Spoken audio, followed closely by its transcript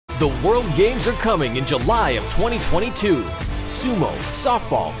The World Games are coming in July of 2022. Sumo,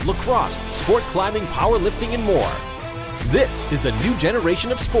 softball, lacrosse, sport climbing, powerlifting, and more. This is the new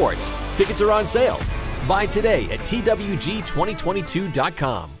generation of sports. Tickets are on sale. Buy today at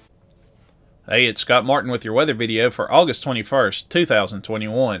twg2022.com. Hey, it's Scott Martin with your weather video for August 21st,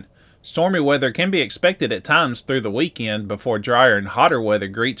 2021. Stormy weather can be expected at times through the weekend before drier and hotter weather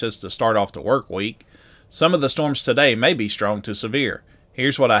greets us to start off the work week. Some of the storms today may be strong to severe.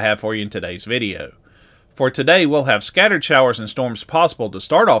 Here's what I have for you in today's video. For today, we'll have scattered showers and storms possible to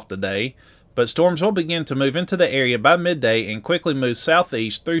start off the day, but storms will begin to move into the area by midday and quickly move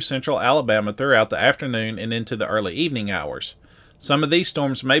southeast through central Alabama throughout the afternoon and into the early evening hours. Some of these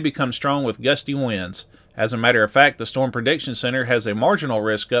storms may become strong with gusty winds. As a matter of fact, the Storm Prediction Center has a marginal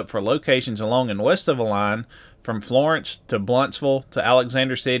risk up for locations along and west of the line from Florence to Bluntsville to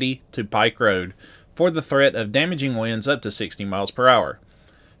Alexander City to Pike Road for the threat of damaging winds up to 60 miles per hour.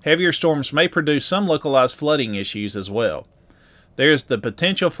 Heavier storms may produce some localized flooding issues as well. There is the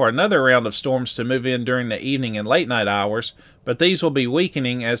potential for another round of storms to move in during the evening and late night hours, but these will be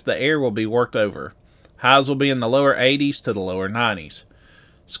weakening as the air will be worked over. Highs will be in the lower 80s to the lower 90s.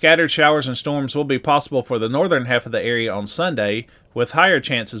 Scattered showers and storms will be possible for the northern half of the area on Sunday, with higher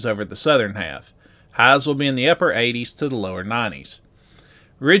chances over the southern half. Highs will be in the upper 80s to the lower 90s.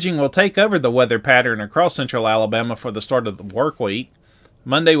 Ridging will take over the weather pattern across central Alabama for the start of the work week.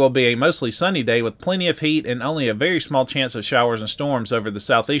 Monday will be a mostly sunny day with plenty of heat and only a very small chance of showers and storms over the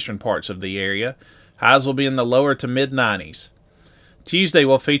southeastern parts of the area. Highs will be in the lower to mid 90s. Tuesday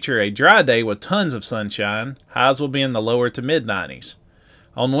will feature a dry day with tons of sunshine. Highs will be in the lower to mid 90s.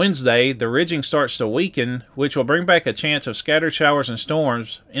 On Wednesday, the ridging starts to weaken, which will bring back a chance of scattered showers and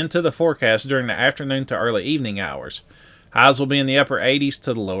storms into the forecast during the afternoon to early evening hours. Highs will be in the upper 80s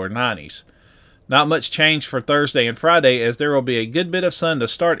to the lower 90s. Not much change for Thursday and Friday, as there will be a good bit of sun to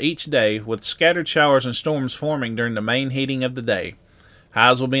start each day, with scattered showers and storms forming during the main heating of the day.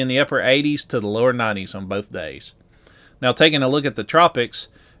 Highs will be in the upper 80s to the lower 90s on both days. Now, taking a look at the tropics,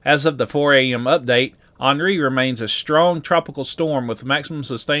 as of the 4 a.m. update, Henri remains a strong tropical storm with maximum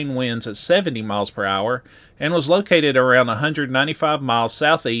sustained winds at 70 miles per hour and was located around 195 miles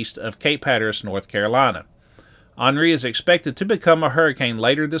southeast of Cape Hatteras, North Carolina. Henri is expected to become a hurricane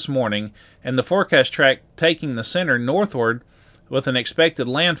later this morning, and the forecast track taking the center northward with an expected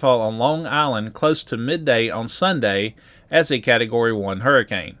landfall on Long Island close to midday on Sunday as a Category 1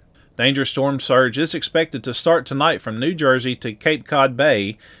 hurricane. Dangerous storm surge is expected to start tonight from New Jersey to Cape Cod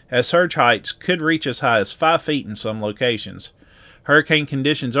Bay, as surge heights could reach as high as 5 feet in some locations. Hurricane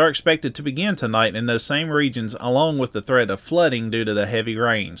conditions are expected to begin tonight in those same regions, along with the threat of flooding due to the heavy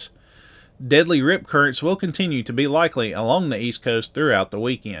rains. Deadly rip currents will continue to be likely along the East Coast throughout the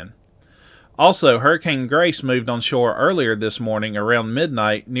weekend. Also, Hurricane Grace moved on shore earlier this morning around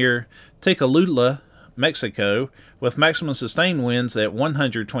midnight near Tecolutla, Mexico, with maximum sustained winds at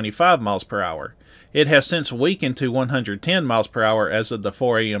 125 miles per hour. It has since weakened to 110 miles per hour as of the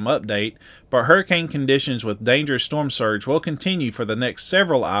 4 a.m. update, but hurricane conditions with dangerous storm surge will continue for the next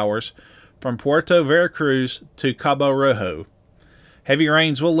several hours from Puerto Veracruz to Cabo Rojo. Heavy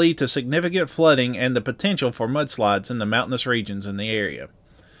rains will lead to significant flooding and the potential for mudslides in the mountainous regions in the area.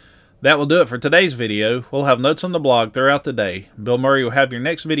 That will do it for today's video. We'll have notes on the blog throughout the day. Bill Murray will have your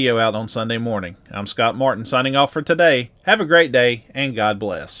next video out on Sunday morning. I'm Scott Martin signing off for today. Have a great day, and God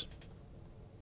bless.